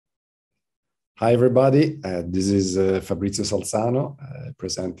Hi, everybody. This is Fabrizio Salzano,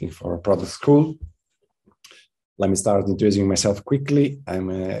 presenting for Product School. Let me start introducing myself quickly. I'm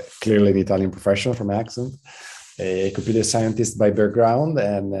clearly an Italian professional from accent, a computer scientist by background,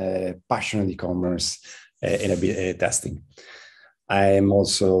 and passionate e-commerce and a testing. I am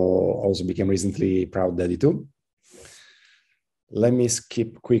also became recently proud daddy too. Let me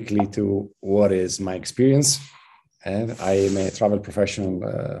skip quickly to what is my experience. And I am a travel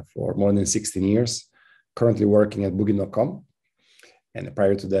professional for more than 16 years, currently working at Booking.com. And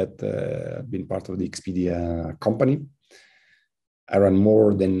prior to that, I've been part of the Expedia company. I run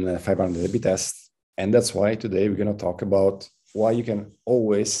more than 500 A/B tests. And that's why today we're going to talk about why you can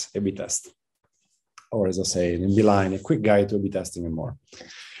always A/B test. Or as I say in Beeline, a quick guide to A/B testing and more.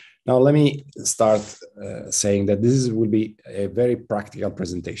 Now, let me start saying that this will be a very practical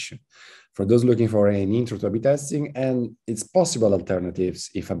presentation for those looking for an intro to A/B testing and its possible alternatives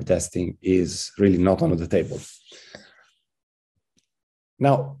if A/B testing is really not on the table.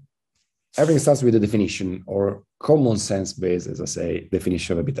 Now, everything starts with a definition or common sense based, as I say,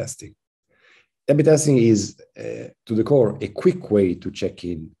 definition of A/B testing. A/B testing is, to the core, a quick way to check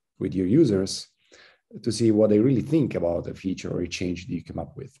in with your users to see what they really think about a feature or a change that you come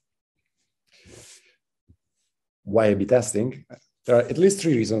up with. Why A/B testing? There are at least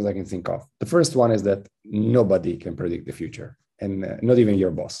three reasons I can think of. The first one is that nobody can predict the future, and not even your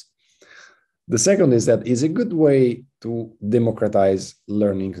boss. The second is that it's a good way to democratize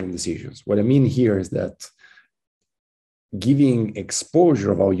learning and decisions. What I mean here is that giving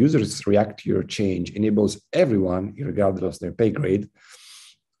exposure of how users react to your change enables everyone, regardless of their pay grade,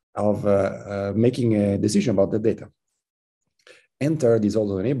 of making a decision about the data. And third, this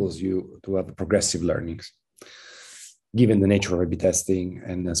also enables you to have progressive learnings, given the nature of A/B testing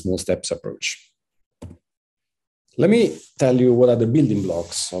and a small steps approach. Let me tell you what are the building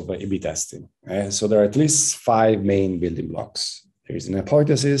blocks of A/B testing. So there are at least 5 main building blocks. There is an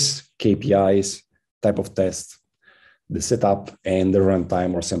hypothesis, KPIs, type of test, the setup, and the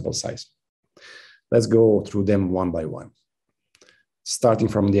runtime or sample size. Let's go through them one by one. Starting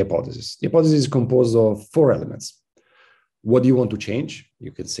from the hypothesis. The hypothesis is composed of 4 elements. What do you want to change?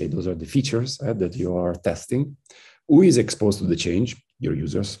 You could say those are the features that you are testing. Who is exposed to the change? Your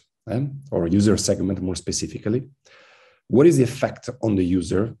users, or user segment more specifically. What is the effect on the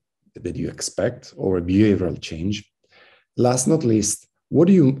user that you expect, or a behavioral change? Last not least,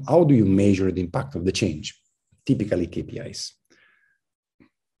 how do you measure the impact of the change? Typically KPIs.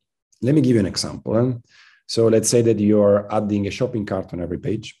 Let me give you an example. So let's say that you're adding a shopping cart on every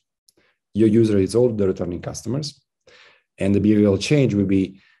page. Your user is all the returning customers, and the behavioral change will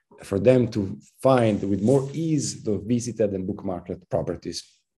be for them to find with more ease the visited and bookmarked properties.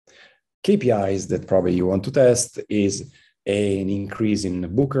 KPIs that probably you want to test is an increase in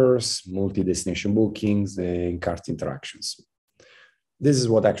bookers, multi-destination bookings, and cart interactions. This is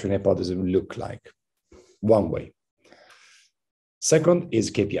what actually an hypothesis will look like, one way. Second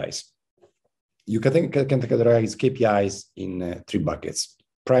is KPIs. You can categorize KPIs in 3 buckets.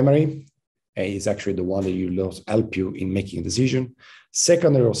 Primary is actually the one that will help you in making a decision.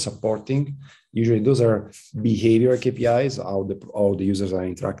 Secondary or supporting, usually those are behavior KPIs, how the users are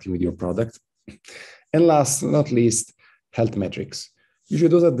interacting with your product. And last but not least, health metrics. Usually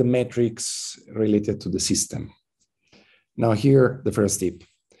those are the metrics related to the system. Now here, the first tip.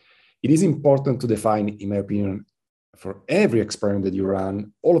 It is important to define, in my opinion, for every experiment that you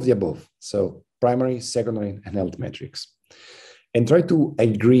run, all of the above. So primary, secondary, and health metrics. And try to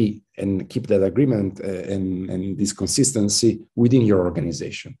agree and keep that agreement and this consistency within your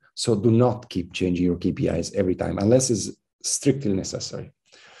organization. So do not keep changing your KPIs every time unless it's strictly necessary.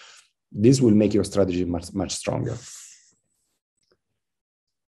 This will make your strategy much stronger.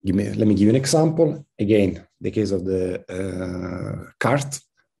 Let me give you an example. Again, the case of the cart.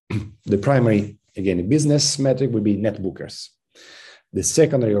 The primary, again, a business metric will be net bookers. The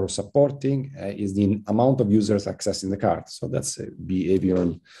secondary or supporting is the amount of users accessing the cart. So that's a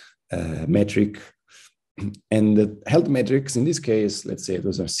behavioral metric. And the health metrics, in this case, let's say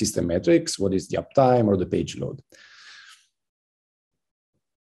those are system metrics. What is the uptime or the page load?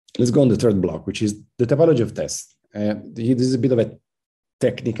 Let's go on the third block, which is the typology of tests. This is a bit of a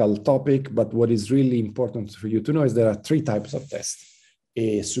technical topic, but what is really important for you to know is there are 3 types of tests.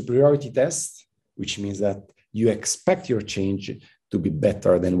 A superiority test, which means that you expect your change to be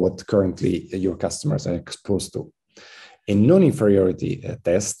better than what currently your customers are exposed to. A non-inferiority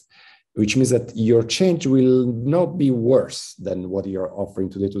test, which means that your change will not be worse than what you're offering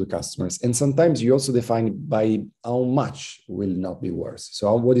today to the customers. And sometimes you also define by how much will not be worse.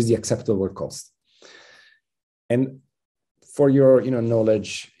 So what is the acceptable cost? And for your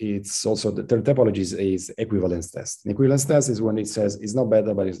knowledge, it's also the third typology is equivalence test. An equivalence test is when it says it's not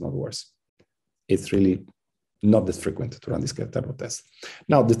better, but it's not worse. It's really not that frequent to run this type of test.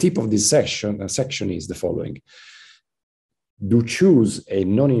 Now, the tip of this section is the following. Do choose a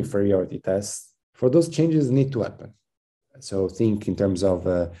non-inferiority test for those changes need to happen. So think in terms of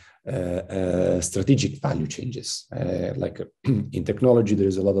strategic value changes. Like in technology, there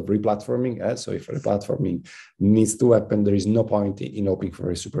is a lot of replatforming. So if replatforming needs to happen, there is no point in hoping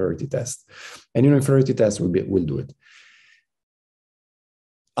for a superiority test. And inferiority test will do it.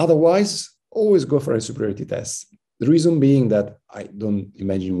 Otherwise, always go for a superiority test. The reason being that I don't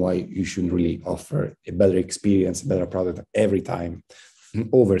imagine why you shouldn't really offer a better experience, a better product every time,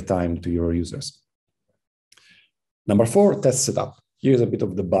 over time to your users. Number 4, test setup. Here's a bit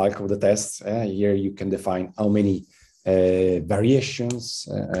of the bulk of the tests. Here you can define how many variations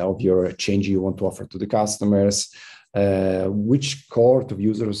of your change you want to offer to the customers, which cohort of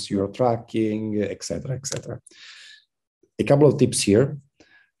users you're tracking, etc., etc. A couple of tips here.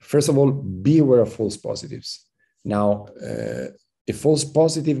 First of all, be aware of false positives. Now, a false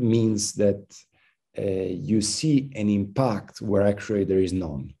positive means that you see an impact where actually there is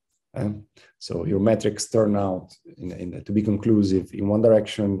none. So your metrics turn out to be conclusive in one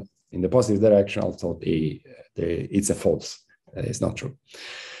direction, in the positive direction, also it's a false. It's not true.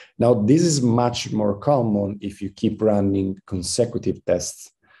 Now, this is much more common if you keep running consecutive tests,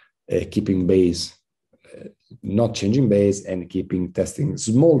 keeping base, not changing base, and keeping testing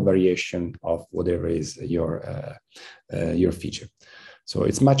small variation of whatever is your feature. So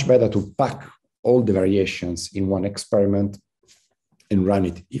it's much better to pack all the variations in one experiment and run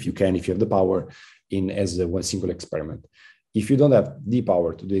it, if you can, if you have the power, as one single experiment. If you don't have the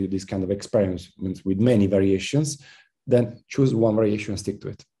power to do this kind of experiments with many variations, then choose one variation and stick to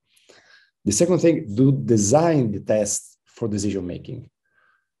it. The second thing, design the test for decision making,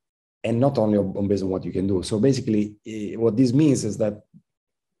 and not only based on what you can do. So basically, what this means is that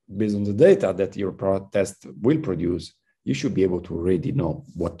based on the data that your product test will produce, you should be able to already know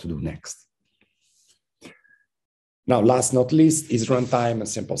what to do next. Now, last not least is runtime and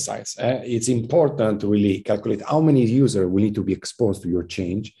sample size. It's important to really calculate how many users will need to be exposed to your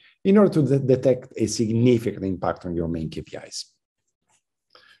change in order to detect a significant impact on your main KPIs.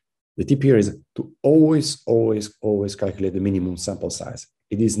 The tip here is to always calculate the minimum sample size.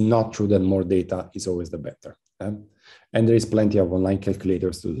 It is not true that more data is always the better. And there is plenty of online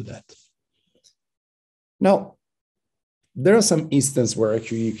calculators to do that. Now, there are some instances where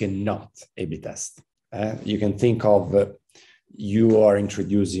actually you cannot A/B test. You can think of you are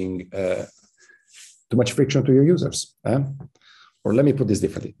introducing too much friction to your users. Or let me put this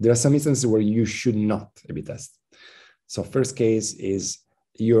differently. There are some instances where you should not A/B test. So first case is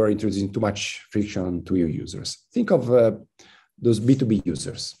you are introducing too much friction to your users. Think of those B2B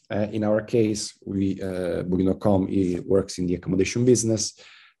users. In our case, Booking.com works in the accommodation business.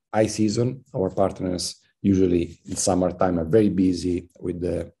 High season, our partners usually in summertime are very busy with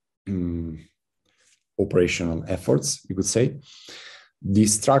the operational efforts, you could say.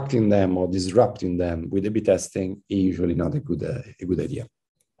 Distracting them or disrupting them with A/B testing is usually not a good idea.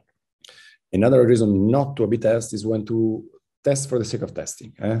 Another reason not to A/B test is when to test for the sake of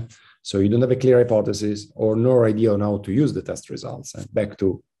testing. So you don't have a clear hypothesis or no idea on how to use the test results. Back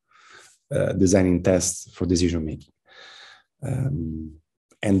to designing tests for decision making.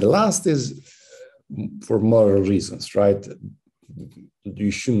 And the last is for moral reasons, right?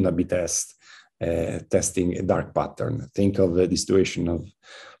 You shouldn't A/B test testing a dark pattern. Think of the situation of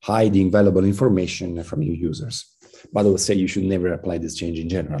hiding valuable information from your users. But I would say you should never apply this change in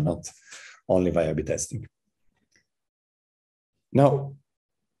general, not only via A/B testing. Now,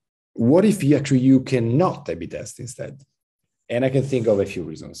 what if you cannot A/B test instead? And I can think of a few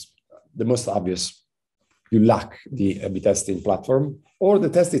reasons. The most obvious, you lack the A/B testing platform, or the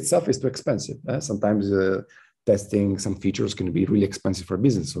test itself is too expensive. Sometimes testing some features can be really expensive for a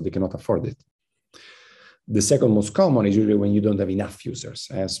business, so they cannot afford it. The second most common is usually when you don't have enough users,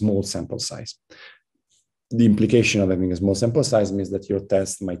 a small sample size. The implication of having a small sample size means that your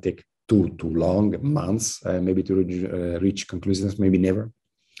test might take too long, months, maybe to reach conclusions, maybe never.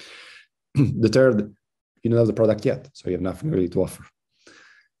 The third, you don't have the product yet, so you have nothing really to offer.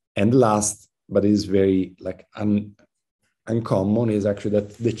 And last, but it is very uncommon, is actually that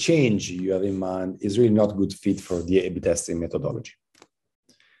the change you have in mind is really not a good fit for the A/B testing methodology.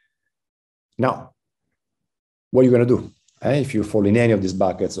 Now, what are you going to do if you fall in any of these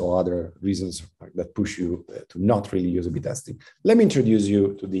buckets or other reasons that push you to not really use A/B testing? Let me introduce you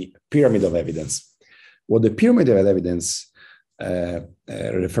to the pyramid of evidence. What the pyramid of evidence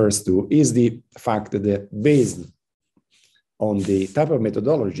refers to is the fact that based on the type of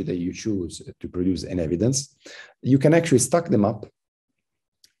methodology that you choose to produce an evidence, you can actually stack them up,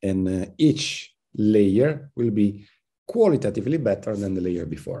 and each layer will be qualitatively better than the layer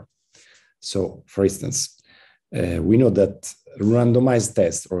before. So, for instance, we know that randomized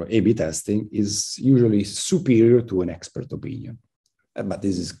test or A/B testing is usually superior to an expert opinion, but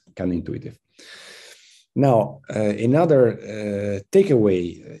this is kind of intuitive. Now, another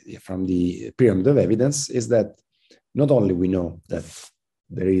takeaway from the pyramid of evidence is that not only we know that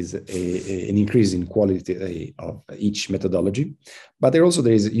there is an increase in quality of each methodology, but there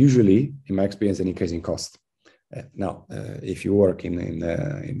is usually, in my experience, an increase in cost. Now, if you work in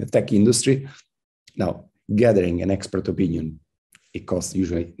the tech industry, now gathering an expert opinion, it costs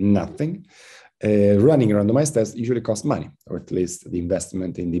usually nothing. Running a randomized test usually costs money, or at least the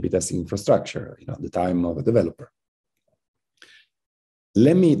investment in the testing infrastructure, the time of a developer.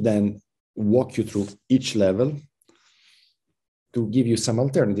 Let me then walk you through each level to give you some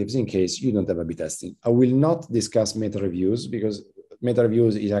alternatives in case you don't have A/B testing. I will not discuss meta reviews because meta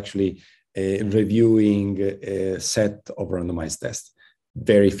reviews is actually reviewing a set of randomized tests.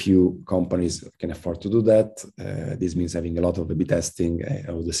 Very few companies can afford to do that. This means having a lot of A/B testing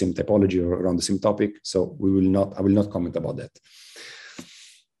of the same typology or around the same topic. So I will not comment about that.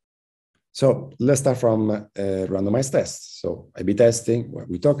 So let's start from randomized tests. So A/B testing,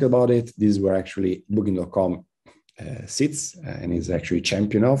 we talked about it. This is where actually Booking.com sits and is actually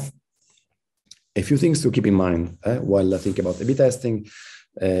champion of. A few things to keep in mind while I think about A/B testing,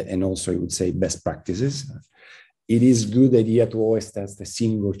 and also I would say best practices. It is a good idea to always test a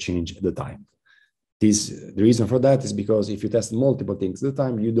single change at a time. The reason for that is because if you test multiple things at a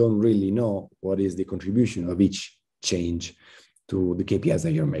time, you don't really know what is the contribution of each change to the KPIs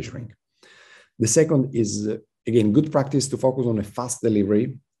that you're measuring. The second is, again, good practice to focus on a fast delivery.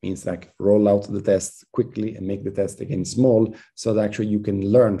 Means like roll out the test quickly and make the test again small so that actually you can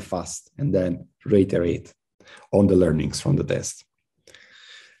learn fast and then reiterate on the learnings from the test.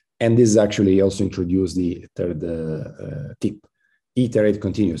 And this actually also introduced the third tip. Iterate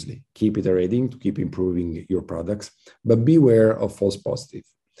continuously. Keep iterating to keep improving your products, but beware of false positive.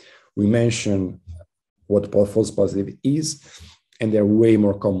 We mentioned what false positive is, and they're way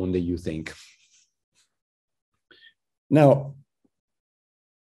more common than you think. Now,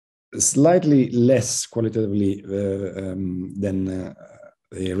 slightly less qualitatively than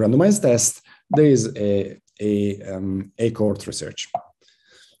a randomized test, there is a cohort research.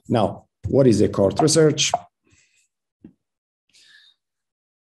 Now, what is a cohort research?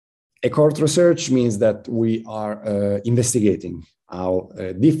 A cohort research means that we are investigating how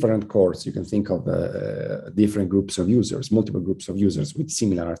different cohorts, you can think of different groups of users, multiple groups of users with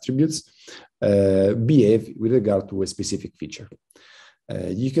similar attributes, behave with regard to a specific feature.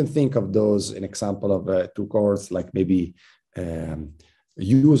 You can think of those, an example of two cohorts, like maybe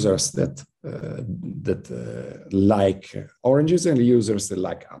users that like oranges and users that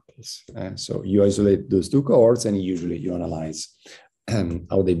like apples. So you isolate those two cohorts and usually you analyze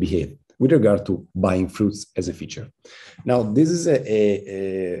how they behave with regard to buying fruits as a feature. Now, this is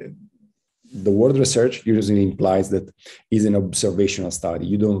the word research usually implies that is an observational study.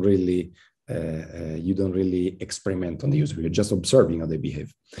 You don't really experiment on the user. You're just observing how they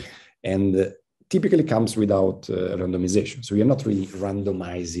behave. And typically comes without randomization. So you're not really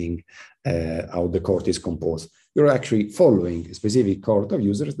randomizing how the cohort is composed. You're actually following a specific cohort of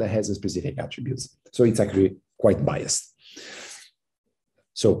users that has a specific attributes. So it's actually quite biased.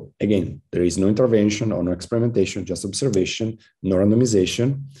 So again, there is no intervention or no experimentation, just observation, no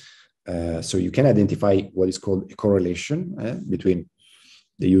randomization. So you can identify what is called a correlation between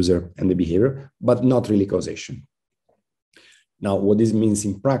the user and the behavior, but not really causation. Now, what this means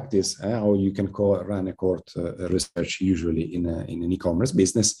in practice, how you can run a cohort research usually in an e-commerce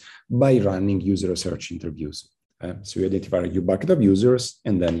business by running user research interviews. So you identify your bucket of users,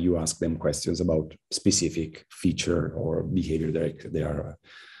 and then you ask them questions about specific feature or behavior that they are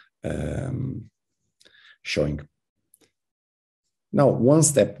showing. Now, one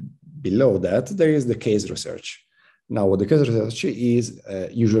step below that, there is the case research. Now, what the case research is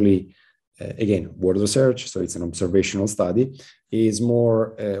usually, again, word research, so it's an observational study, is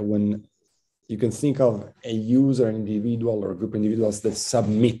more when you can think of a user, an individual, or a group of individuals that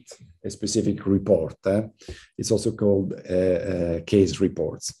submit a specific report. It's also called case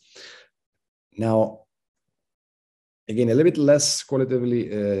reports. Now, again, a little bit less qualitatively,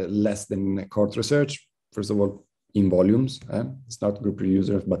 less than cohort research. First of all, in volumes. It's not group of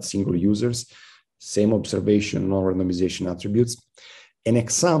users, but single users. Same observation, no randomization attributes. An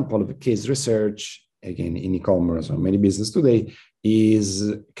example of a case research, again, in e-commerce or many business today,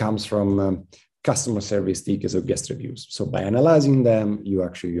 comes from customer service tickets or guest reviews. So by analyzing them,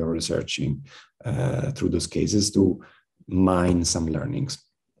 you're researching through those cases to mine some learnings.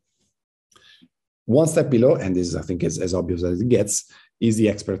 One step below, and this I think is as obvious as it gets, is the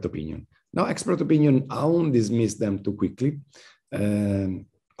expert opinion. Now, expert opinion, I won't dismiss them too quickly.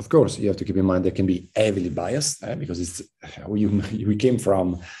 Of course, you have to keep in mind they can be heavily biased because we came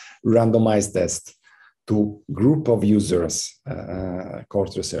from randomized tests to group of users,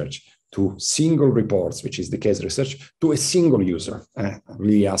 cohort research, to single reports, which is the case research, to a single user,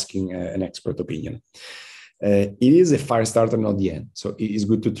 really asking an expert opinion. It is a fire starter, not the end. So it is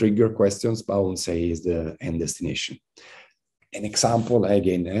good to trigger questions, but I won't say is the end destination. An example,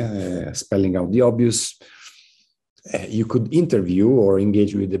 again, spelling out the obvious, you could interview or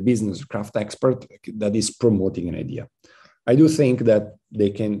engage with a business craft expert that is promoting an idea. I do think that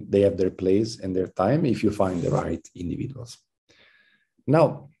they have their place and their time if you find the right individuals.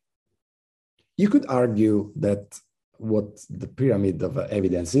 Now, you could argue that what the pyramid of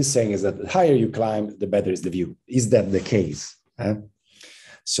evidence is saying is that the higher you climb, the better is the view. Is that the case?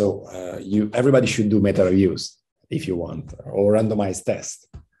 So everybody should do meta reviews if you want, or randomized tests.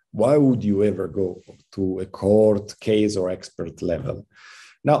 Why would you ever go to a cohort, case, or expert level?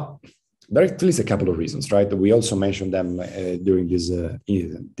 Now, there are at least a couple of reasons, right? We also mentioned them during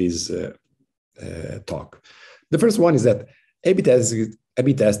this talk. The first one is that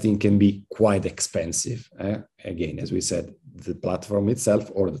A/B testing can be quite expensive. Again, as we said, the platform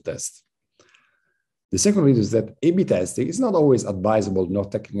itself or the test. The second reason is that A/B testing is not always advisable,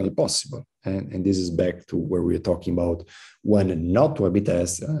 not technically possible. And this is back to where we are talking about when not to A/B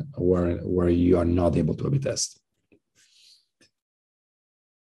test, where you are not able to A/B test.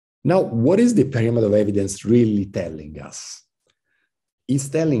 Now, what is the pyramid of evidence really telling us? It's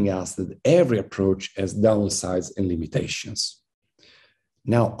telling us that every approach has downsides and limitations.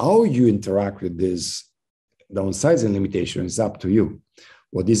 Now, how you interact with these downsides and limitations is up to you.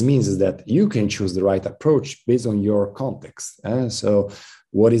 What this means is that you can choose the right approach based on your context. So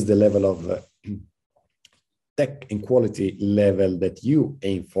what is the level of tech and quality level that you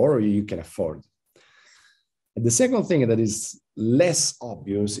aim for or you can afford? And the second thing that is less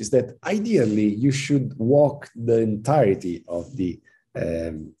obvious is that ideally you should walk the entirety of the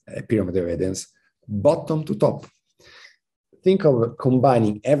pyramid of evidence bottom to top. Think of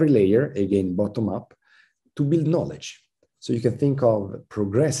combining every layer, again, bottom up, to build knowledge. So you can think of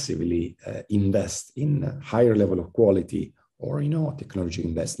progressively invest in a higher level of quality or, technology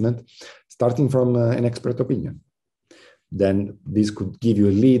investment, starting from an expert opinion. Then this could give you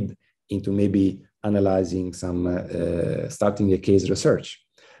a lead into maybe analyzing starting a case research.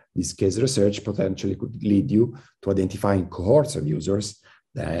 This case research potentially could lead you to identifying cohorts of users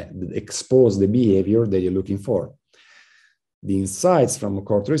that expose the behavior that you're looking for. The insights from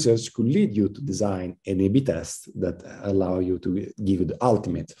cohort research could lead you to design an A/B test that allow you to give you the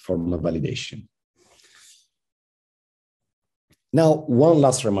ultimate form of validation. Now, one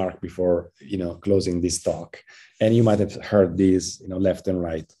last remark before closing this talk, and you might have heard this left and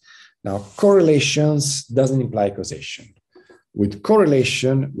right. Now, correlations doesn't imply causation. With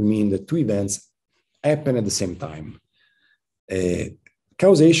correlation, we mean that two events happen at the same time.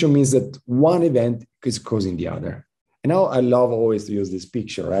 Causation means that one event is causing the other. And now I love always to use this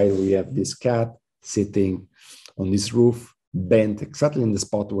picture, right? We have this cat sitting on this roof, bent exactly in the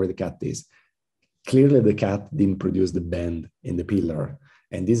spot where the cat is. Clearly, the cat didn't produce the bend in the pillar.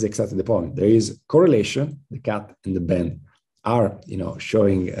 And this is exactly the point. There is correlation. The cat and the bend are,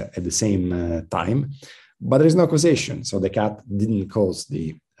 showing at the same time, but there is no causation. So the cat didn't cause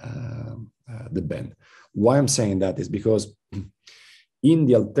the bend. Why I'm saying that is because in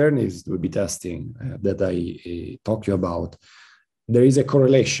the alternatives to A/B testing that I talk to you about, there is a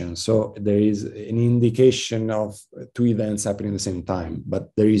correlation. So there is an indication of two events happening at the same time,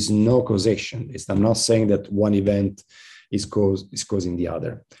 but there is no causation. I'm not saying that one event is causing the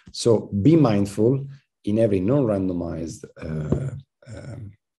other. So be mindful in every non-randomized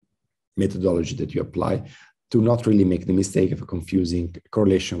methodology that you apply to not really make the mistake of confusing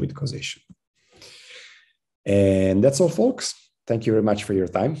correlation with causation. And that's all, folks. Thank you very much for your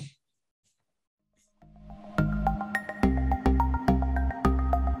time.